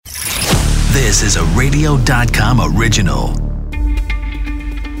This is a Radio.com original.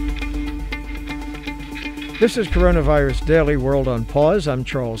 This is Coronavirus Daily World on Pause. I'm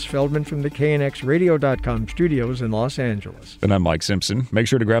Charles Feldman from the KNXRadio.com studios in Los Angeles. And I'm Mike Simpson. Make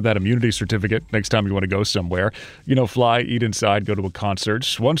sure to grab that immunity certificate next time you want to go somewhere. Fly, eat inside, go to a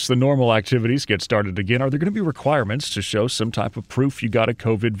concert. Once the normal activities get started again, are there going to be requirements to show some type of proof you got a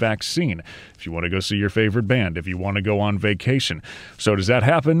COVID vaccine? If you want to go see your favorite band, if you want to go on vacation. So does that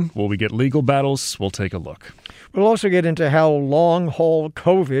happen? Will we get legal battles? We'll take a look. We'll also get into how long-haul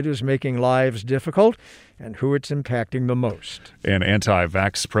COVID is making lives difficult and who it's impacting the most. And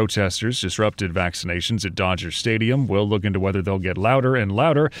anti-vax protesters disrupted vaccinations at Dodger Stadium. We'll look into whether they'll get louder and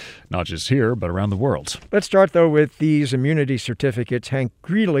louder, not just here, but around the world. Let's start, though, with these immunity certificates. Hank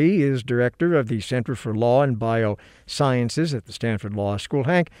Greeley is director of the Center for Law and Biosciences at the Stanford Law School.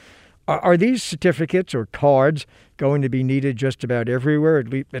 Hank, are these certificates or cards going to be needed just about everywhere,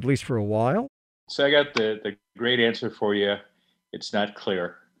 at least for a while? So I got the great answer for you. It's not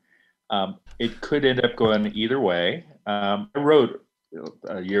clear. It could end up going either way. I wrote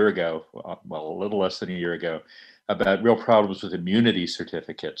a year ago, well, a little less than a year ago, about real problems with immunity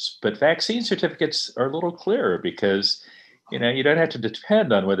certificates. But vaccine certificates are a little clearer because, you don't have to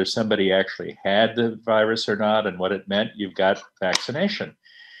depend on whether somebody actually had the virus or not and what it meant. You've got vaccination.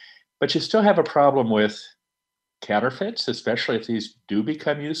 But you still have a problem with counterfeits, especially if these do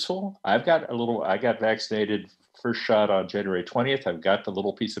become useful. I got vaccinated first shot on January 20th. I've got the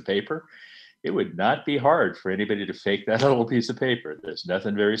little piece of paper. It would not be hard for anybody to fake that little piece of paper. There's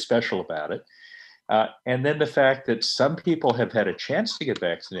nothing very special about it. And then the fact that some people have had a chance to get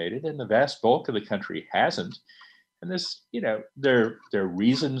vaccinated and the vast bulk of the country hasn't. And this, there are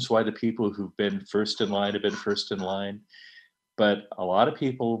reasons why the people who've been first in line have been first in line. But a lot of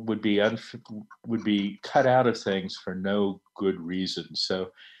people would be cut out of things for no good reason.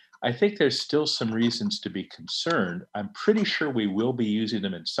 So I think there's still some reasons to be concerned. I'm pretty sure we will be using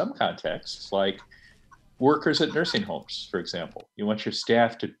them in some contexts, like workers at nursing homes, for example. You want your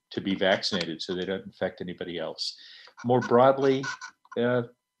staff to be vaccinated so they don't infect anybody else. More broadly,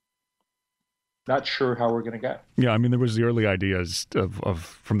 not sure how we're going to go. Yeah, there was the early ideas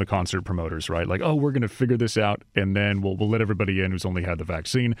from the concert promoters, right? Like, we're going to figure this out, and then we'll let everybody in who's only had the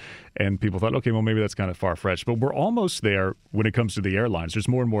vaccine. And people thought, okay, well, maybe that's kind of far-fetched. But we're almost there when it comes to the airlines. There's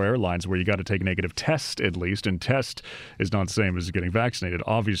more and more airlines where you got to take a negative test at least, and test is not the same as getting vaccinated,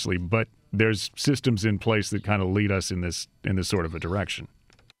 obviously. But there's systems in place that kind of lead us in this sort of a direction.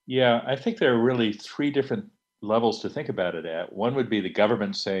 Yeah, I think there are really three different levels to think about it at. One would be the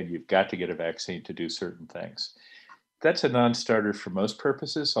government saying you've got to get a vaccine to do certain things. That's a non-starter for most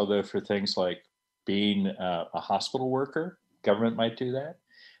purposes, although for things like being a hospital worker, government might do that.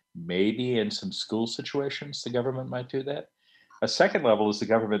 Maybe in some school situations, the government might do that. A second level is the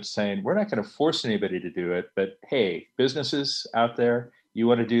government saying, we're not going to force anybody to do it, but hey, businesses out there, you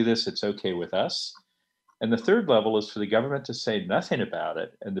want to do this, it's okay with us. And the third level is for the government to say nothing about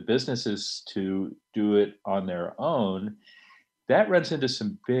it and the businesses to do it on their own. That runs into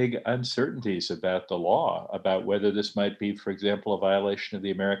some big uncertainties about the law, about whether this might be, for example, a violation of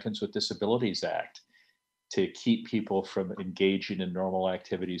the Americans with Disabilities Act to keep people from engaging in normal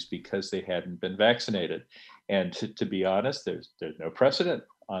activities because they hadn't been vaccinated. And to be honest, there's no precedent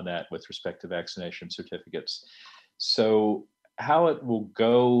on that with respect to vaccination certificates. So how it will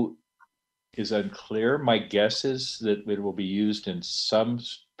go is unclear. My guess is that it will be used in some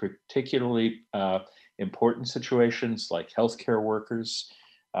particularly important situations like healthcare workers,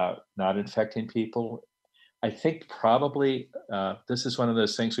 not infecting people. I think probably this is one of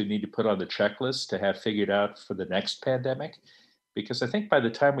those things we need to put on the checklist to have figured out for the next pandemic, because I think by the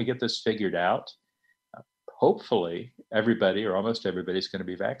time we get this figured out, hopefully everybody or almost everybody is going to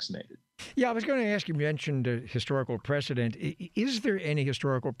be vaccinated. Yeah, I was going to ask you mentioned historical precedent. Is there any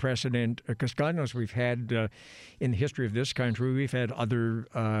historical precedent? Because God knows we've had, in the history of this country, we've had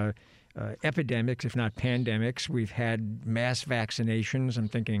other epidemics, if not pandemics. We've had mass vaccinations. I'm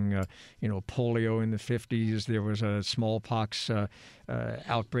thinking, polio in the 50s. There was a smallpox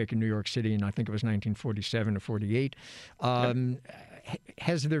outbreak in New York City in, I think it was 1947 or 48.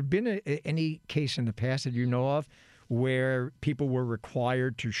 Has there been any case in the past that you know of where people were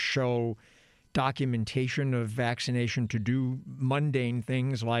required to show documentation of vaccination to do mundane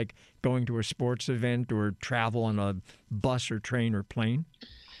things like going to a sports event or travel on a bus or train or plane?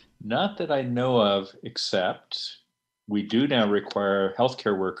 Not that I know of, except we do now require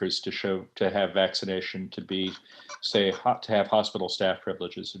healthcare workers to have vaccination to be, to have hospital staff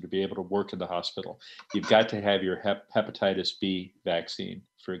privileges or to be able to work in the hospital. You've got to have your hepatitis B vaccine,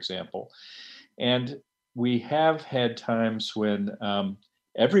 for example. And we have had times when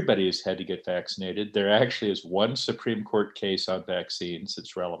Everybody has had to get vaccinated. There actually is one Supreme Court case on vaccines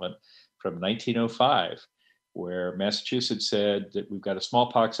that's relevant from 1905, where Massachusetts said that we've got a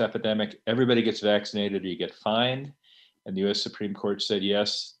smallpox epidemic, everybody gets vaccinated or you get fined. And the US Supreme Court said,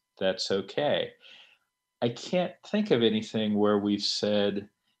 yes, that's okay. I can't think of anything where we've said,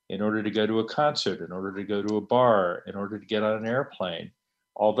 in order to go to a concert, in order to go to a bar, in order to get on an airplane,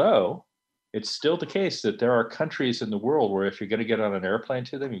 although it's still the case that there are countries in the world where if you're going to get on an airplane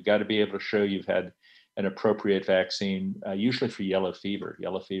to them, you've got to be able to show you've had an appropriate vaccine, usually for yellow fever.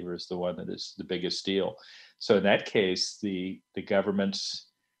 Yellow fever is the one that is the biggest deal. So in that case, the governments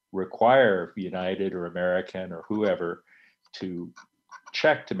require United or American or whoever to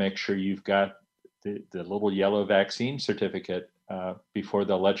check to make sure you've got the little yellow vaccine certificate before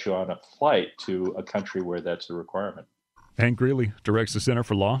they'll let you on a flight to a country where that's a requirement. Hank Greeley directs the Center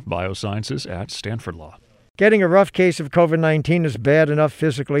for Law, Biosciences at Stanford Law. Getting a rough case of COVID-19 is bad enough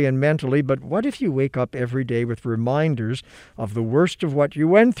physically and mentally, but what if you wake up every day with reminders of the worst of what you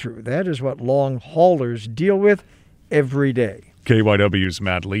went through? That is what long haulers deal with every day. KYW's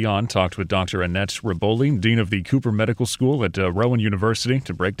Matt Leon talked with Dr. Annette Riboli, Dean of the Cooper Medical School at Rowan University,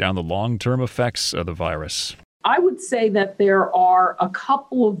 to break down the long-term effects of the virus. I would say that there are a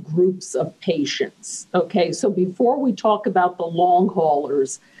couple of groups of patients. Okay, so before we talk about the long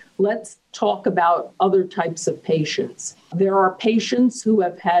haulers, let's talk about other types of patients. There are patients who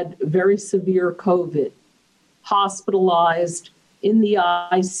have had very severe COVID, hospitalized in the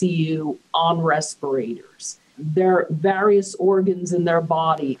ICU on respirators. Their various organs in their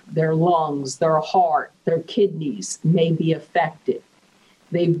body, their lungs, their heart, their kidneys may be affected.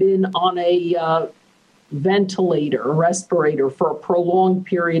 They've been on a ventilator, a respirator for a prolonged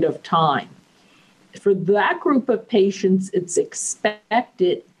period of time. For that group of patients, it's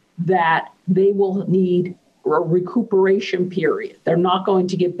expected that they will need a recuperation period. They're not going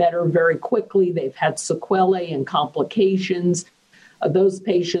to get better very quickly. They've had sequelae and complications. Those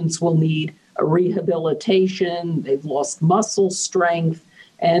patients will need a rehabilitation. They've lost muscle strength,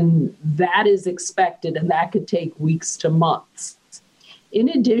 and that is expected, and that could take weeks to months. In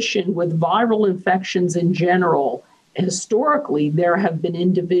addition, with viral infections in general, historically, there have been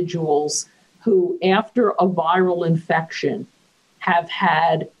individuals who, after a viral infection, have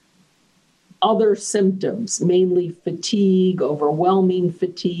had other symptoms, mainly fatigue, overwhelming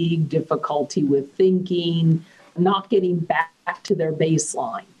fatigue, difficulty with thinking, not getting back to their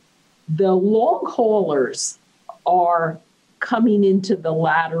baseline. The long haulers are coming into the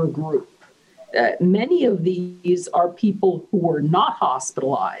latter group. Many of these are people who were not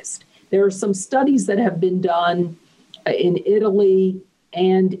hospitalized. There are some studies that have been done in Italy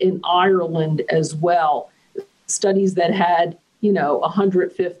and in Ireland as well, studies that had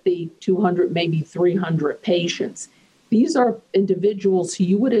 150, 200, maybe 300 patients. These are individuals who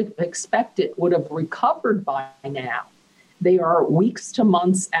you would have expected would have recovered by now. They are weeks to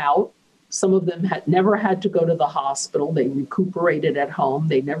months out. Some of them had never had to go to the hospital. They recuperated at home.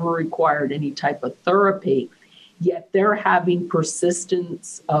 They never required any type of therapy. Yet they're having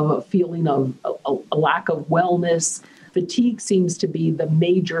persistence of a feeling of a lack of wellness. Fatigue seems to be the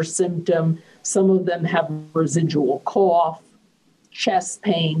major symptom. Some of them have residual cough, chest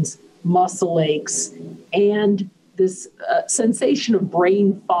pains, muscle aches, and this sensation of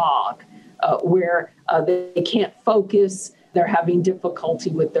brain fog where they can't focus. They're having difficulty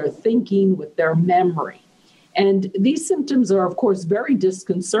with their thinking, with their memory. And these symptoms are, of course, very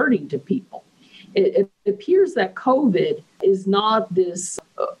disconcerting to people. It appears that COVID is not this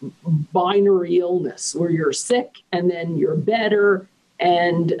binary illness where you're sick and then you're better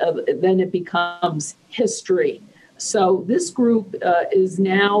and then it becomes history. So this group is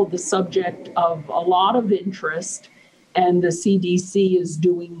now the subject of a lot of interest, and the CDC is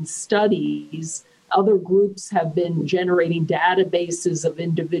doing studies. Other groups have been generating databases of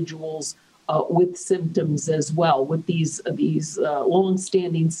individuals with symptoms as well, with these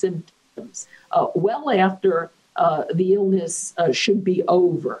long-standing symptoms, well after the illness should be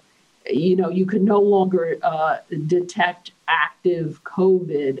over. You can no longer detect active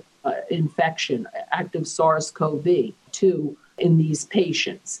COVID infection, active SARS-CoV-2 in these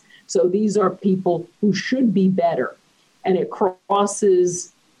patients. So these are people who should be better, and it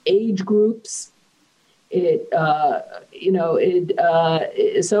crosses age groups. So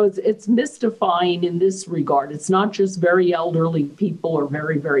it's mystifying in this regard. It's not just very elderly people or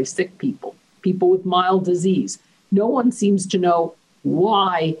very, very sick people with mild disease. No one seems to know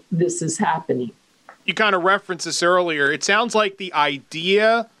why this is happening. You kind of referenced this earlier. It sounds like the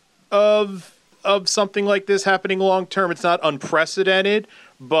idea of something like this happening long term, it's not unprecedented,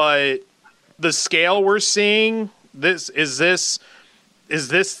 but the scale we're seeing, is this Is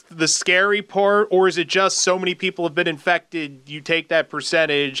this the scary part, or is it just so many people have been infected, you take that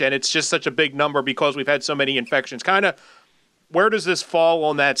percentage, and it's just such a big number because we've had so many infections? Kind of, where does this fall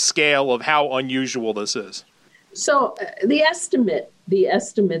on that scale of how unusual this is? So the estimate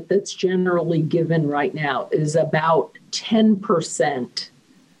that's generally given right now is about 10%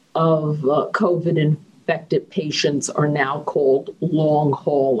 of COVID-infected patients are now called long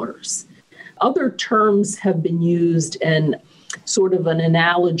haulers. Other terms have been used and sort of an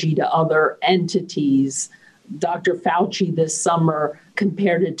analogy to other entities. Dr. Fauci this summer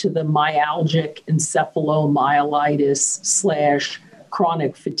compared it to the myalgic encephalomyelitis /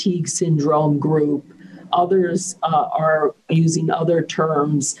 chronic fatigue syndrome group. Others are using other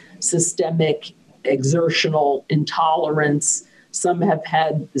terms, systemic exertional intolerance. Some have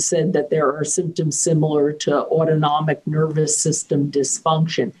said that there are symptoms similar to autonomic nervous system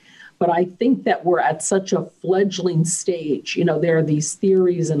dysfunction. But I think that we're at such a fledgling stage. There are these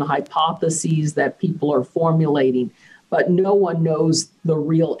theories and hypotheses that people are formulating, but no one knows the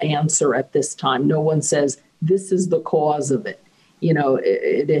real answer at this time. No one says, this is the cause of it.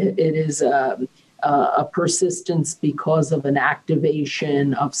 It is a persistence because of an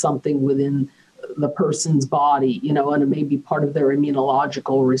activation of something within the person's body, and it may be part of their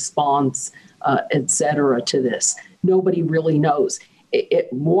immunological response, et cetera, to this. Nobody really knows.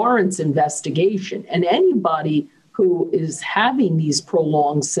 It warrants investigation. And anybody who is having these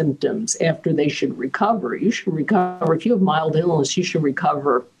prolonged symptoms after they should recover, you should recover. If you have mild illness, you should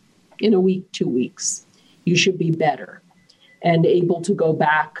recover in a week, 2 weeks. You should be better and able to go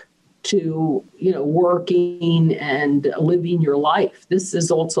back to, working and living your life. This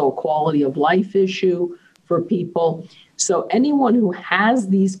is also a quality of life issue for people. So anyone who has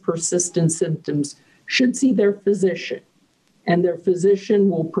these persistent symptoms should see their physician. And their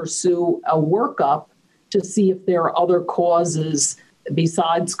physician will pursue a workup to see if there are other causes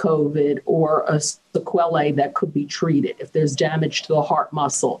besides COVID or a sequelae that could be treated. If there's damage to the heart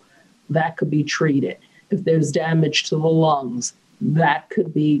muscle, that could be treated. If there's damage to the lungs, that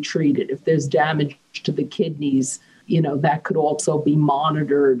could be treated. If there's damage to the kidneys, that could also be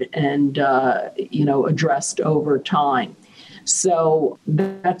monitored and, addressed over time. So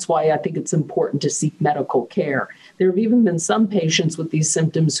that's why I think it's important to seek medical care. There have even been some patients with these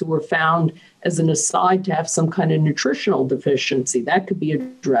symptoms who were found, as an aside, to have some kind of nutritional deficiency. That could be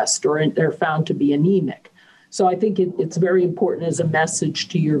addressed, or they're found to be anemic. So I think it's very important as a message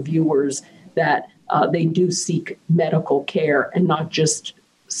to your viewers that they do seek medical care and not just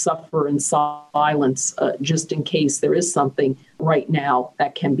suffer in silence, just in case there is something right now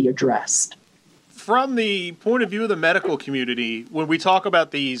that can be addressed. From the point of view of the medical community, when we talk about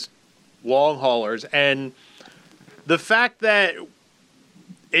these long haulers and the fact that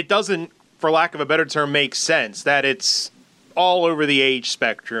it doesn't, for lack of a better term, make sense, that it's all over the age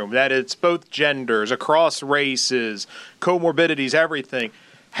spectrum, that it's both genders, across races, comorbidities, everything.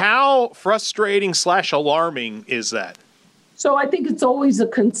 How frustrating / alarming is that? So I think it's always a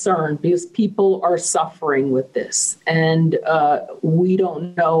concern because people are suffering with this, and we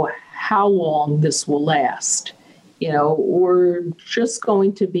don't know how long this will last. We're just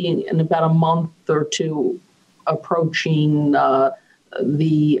going to be in about a month or two approaching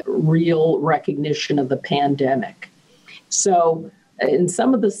the real recognition of the pandemic. So in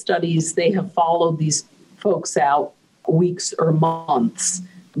some of the studies, they have followed these folks out weeks or months,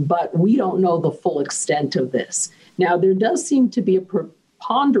 but we don't know the full extent of this. Now, there does seem to be a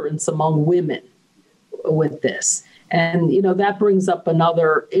preponderance among women with this. And, that brings up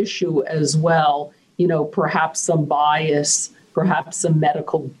another issue as well, perhaps some bias, perhaps some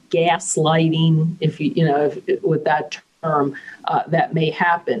medical gaslighting, with that term, that may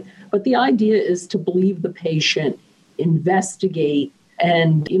happen. But the idea is to believe the patient, investigate,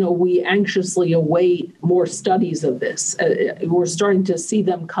 and, we anxiously await more studies of this. We're starting to see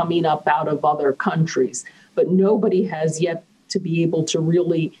them coming up out of other countries, but nobody has yet to be able to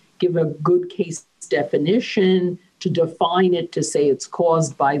really give a good case definition, to define it, to say it's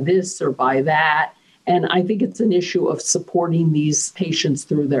caused by this or by that. And I think it's an issue of supporting these patients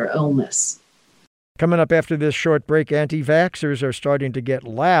through their illness. Coming up after this short break, anti-vaxxers are starting to get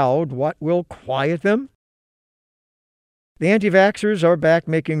loud. What will quiet them? The anti-vaxxers are back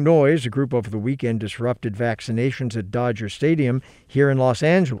making noise. A group over the weekend disrupted vaccinations at Dodger Stadium here in Los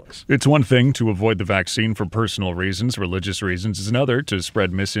Angeles. It's one thing to avoid the vaccine for personal reasons, religious reasons. It's another to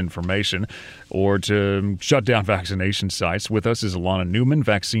spread misinformation or to shut down vaccination sites. With us is Alana Newman,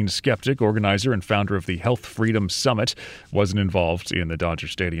 vaccine skeptic, organizer, and founder of the Health Freedom Summit. Wasn't involved in the Dodger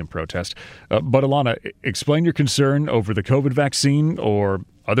Stadium protest. But Alana, explain your concern over the COVID vaccine or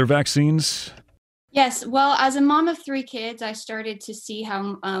other vaccines. Yes. Well, as a mom of 3 kids, I started to see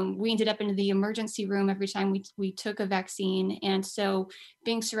how we ended up into the emergency room every time we took a vaccine. And so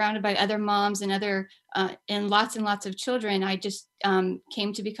being surrounded by other moms and and lots of children, I just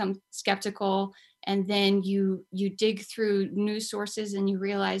came to become skeptical. And then you dig through news sources and you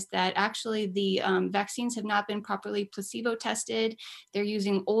realize that actually the vaccines have not been properly placebo tested. They're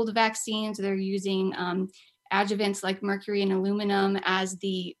using old vaccines. They're using adjuvants like mercury and aluminum as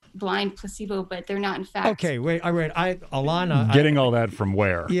the blind placebo, but they're not in fact. Okay, wait, Alana. Getting all that from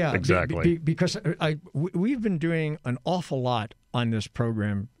where? Yeah, exactly. Because we've been doing an awful lot on this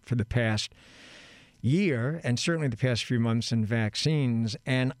program for the past year and certainly the past few months in vaccines,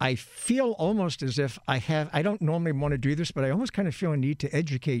 and I feel almost as if I don't normally want to do this, but I almost kind of feel a need to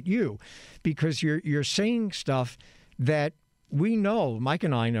educate you because you're saying stuff that we know, Mike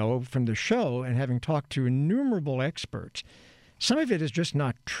and I know from the show and having talked to innumerable experts, some of it is just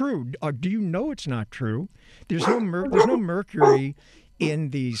not true. Or do you know it's not true? There's no mercury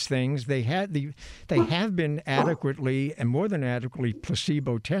in these things. They have been adequately and more than adequately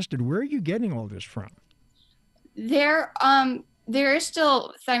placebo tested. Where are you getting all this from? There is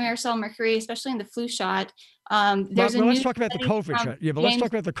still thimerosal mercury, especially in the flu shot. Let's talk about the COVID shot. Yeah, but let's talk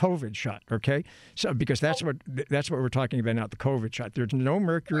about the COVID shot, okay? So because that's what we're talking about now, the COVID shot. There's no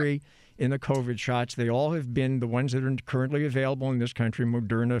mercury in the COVID shots. They all have been the ones that are currently available in this country: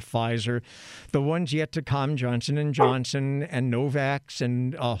 Moderna, Pfizer, the ones yet to come, Johnson & Johnson, and Novavax,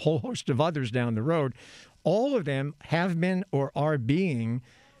 and a whole host of others down the road. All of them have been or are being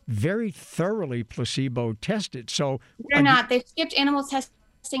very thoroughly placebo tested. So they're not. They've skipped animal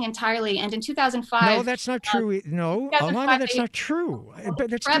testing entirely. And in 2005, no, that's not true. No, Alana, that's not true. But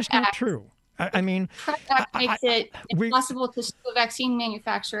that's just not true. I mean, PrEP Act makes it impossible to sue a vaccine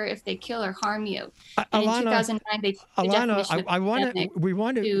manufacturer if they kill or harm you. And in 2009, they Alana,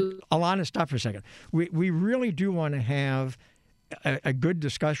 Alana, stop for a second. We really do want to have a good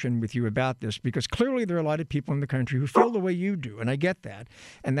discussion with you about this because clearly there are a lot of people in the country who feel the way you do, and I get that.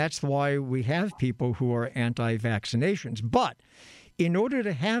 And that's why we have people who are anti-vaccinations. But in order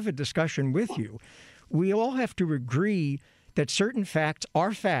to have a discussion with you, we all have to agree that certain facts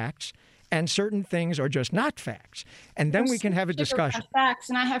are facts and certain things are just not facts. And then we can have a discussion. Facts.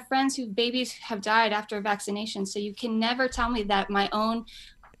 And I have friends whose babies have died after vaccination. So you can never tell me that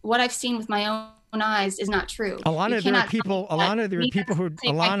what I've seen with my own eyes is not true. Alana, there are people who in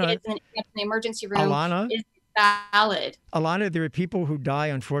the emergency room is valid. Alana, there are people who die,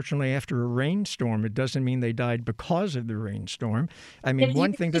 unfortunately, after a rainstorm. It doesn't mean they died because of the rainstorm. I mean,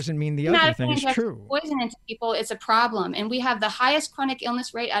 one thing doesn't mean the other thing is true. Poison into people, it's a problem. And we have the highest chronic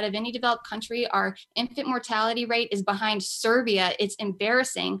illness rate out of any developed country. Our infant mortality rate is behind Serbia. It's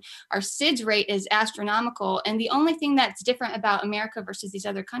embarrassing. Our SIDS rate is astronomical. And the only thing that's different about America versus these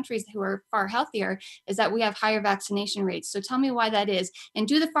other countries who are far healthier is that we have higher vaccination rates. So tell me why that is. And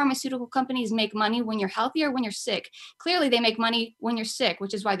do the pharmaceutical companies make money when you're healthy or when you're sick? Clearly, they make money when you're sick,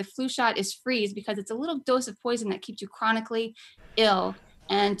 which is why the flu shot is free, because it's a little dose of poison that keeps you chronically ill.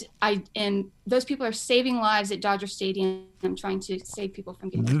 And those people are saving lives at Dodger Stadium, trying to save people from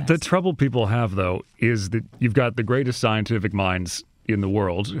getting the trouble people have, though, is that you've got the greatest scientific minds in the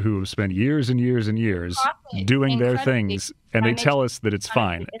world who have spent years and years and years doing their things, and they tell us that it's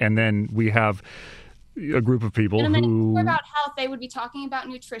fine. And then we have a group of people who... If this were about health, they would be talking about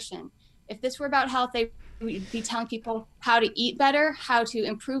nutrition. If this were about health, they would be telling people how to eat better, how to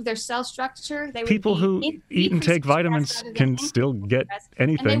improve their cell structure. People who eat and take vitamins can still get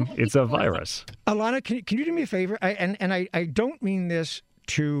anything. It's a virus. Alana, can you do me a favor? I don't mean this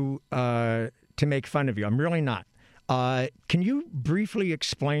to make fun of you. I'm really not. Can you briefly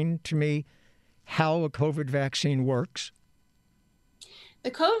explain to me how a COVID vaccine works?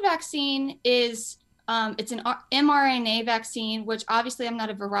 The COVID vaccine is it's an mRNA vaccine, which obviously I'm not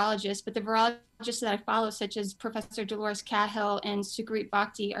a virologist, but the virologists that I follow, such as Professor Dolores Cahill and Sucharit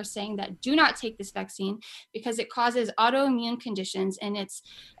Bhakti, are saying that do not take this vaccine because it causes autoimmune conditions. And it's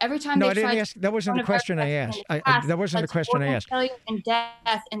every time they try... That wasn't the question I asked. That wasn't the question I asked. And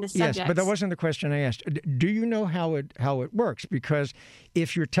death in the subjects. Yes, but that wasn't the question I asked. Do you know how it works? Because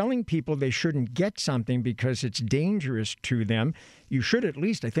if you're telling people they shouldn't get something because it's dangerous to them, you should at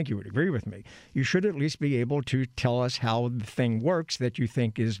least, I think you would agree with me, you should at least be able to tell us how the thing works that you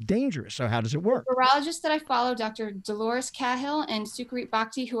think is dangerous. So how does it work? The virologists that I follow, Dr. Dolores Cahill and Sucharit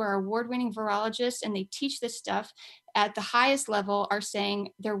Bhakti, who are award-winning virologists, and they teach this stuff at the highest level, are saying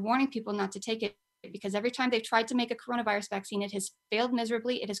they're warning people not to take it because every time they've tried to make a coronavirus vaccine, it has failed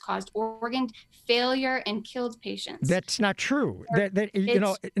miserably. It has caused organ failure and killed patients. That's not true. You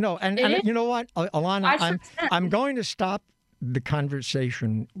know what, Alana, I'm going to stop the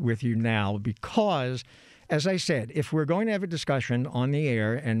conversation with you now because, as I said, if we're going to have a discussion on the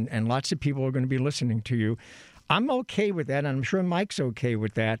air and lots of people are going to be listening to you, I'm okay with that, and I'm sure Mike's okay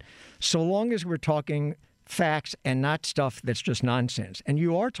with that, so long as we're talking facts and not stuff that's just nonsense. And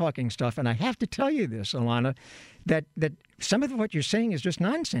you are talking stuff, and I have to tell you this, Alana, that some of what you're saying is just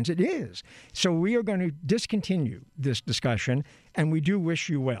nonsense. It is. So we are going to discontinue this discussion, and we do wish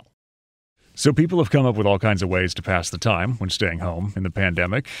you well. So people have come up with all kinds of ways to pass the time when staying home in the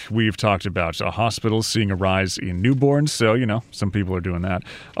pandemic. We've talked about hospitals seeing a rise in newborns, so, some people are doing that.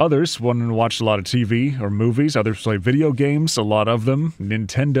 Others want to watch a lot of TV or movies. Others play video games, a lot of them.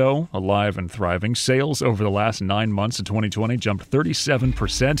 Nintendo, alive and thriving. Sales over the last 9 months of 2020 jumped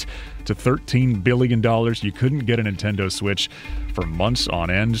 37% to $13 billion. You couldn't get a Nintendo Switch for months on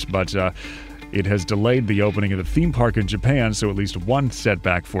end, but it has delayed the opening of the theme park in Japan, so at least one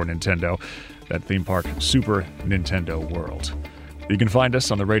setback for Nintendo. That theme park, Super Nintendo World. You can find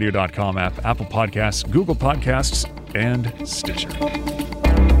us on the radio.com app, Apple Podcasts, Google Podcasts, and Stitcher.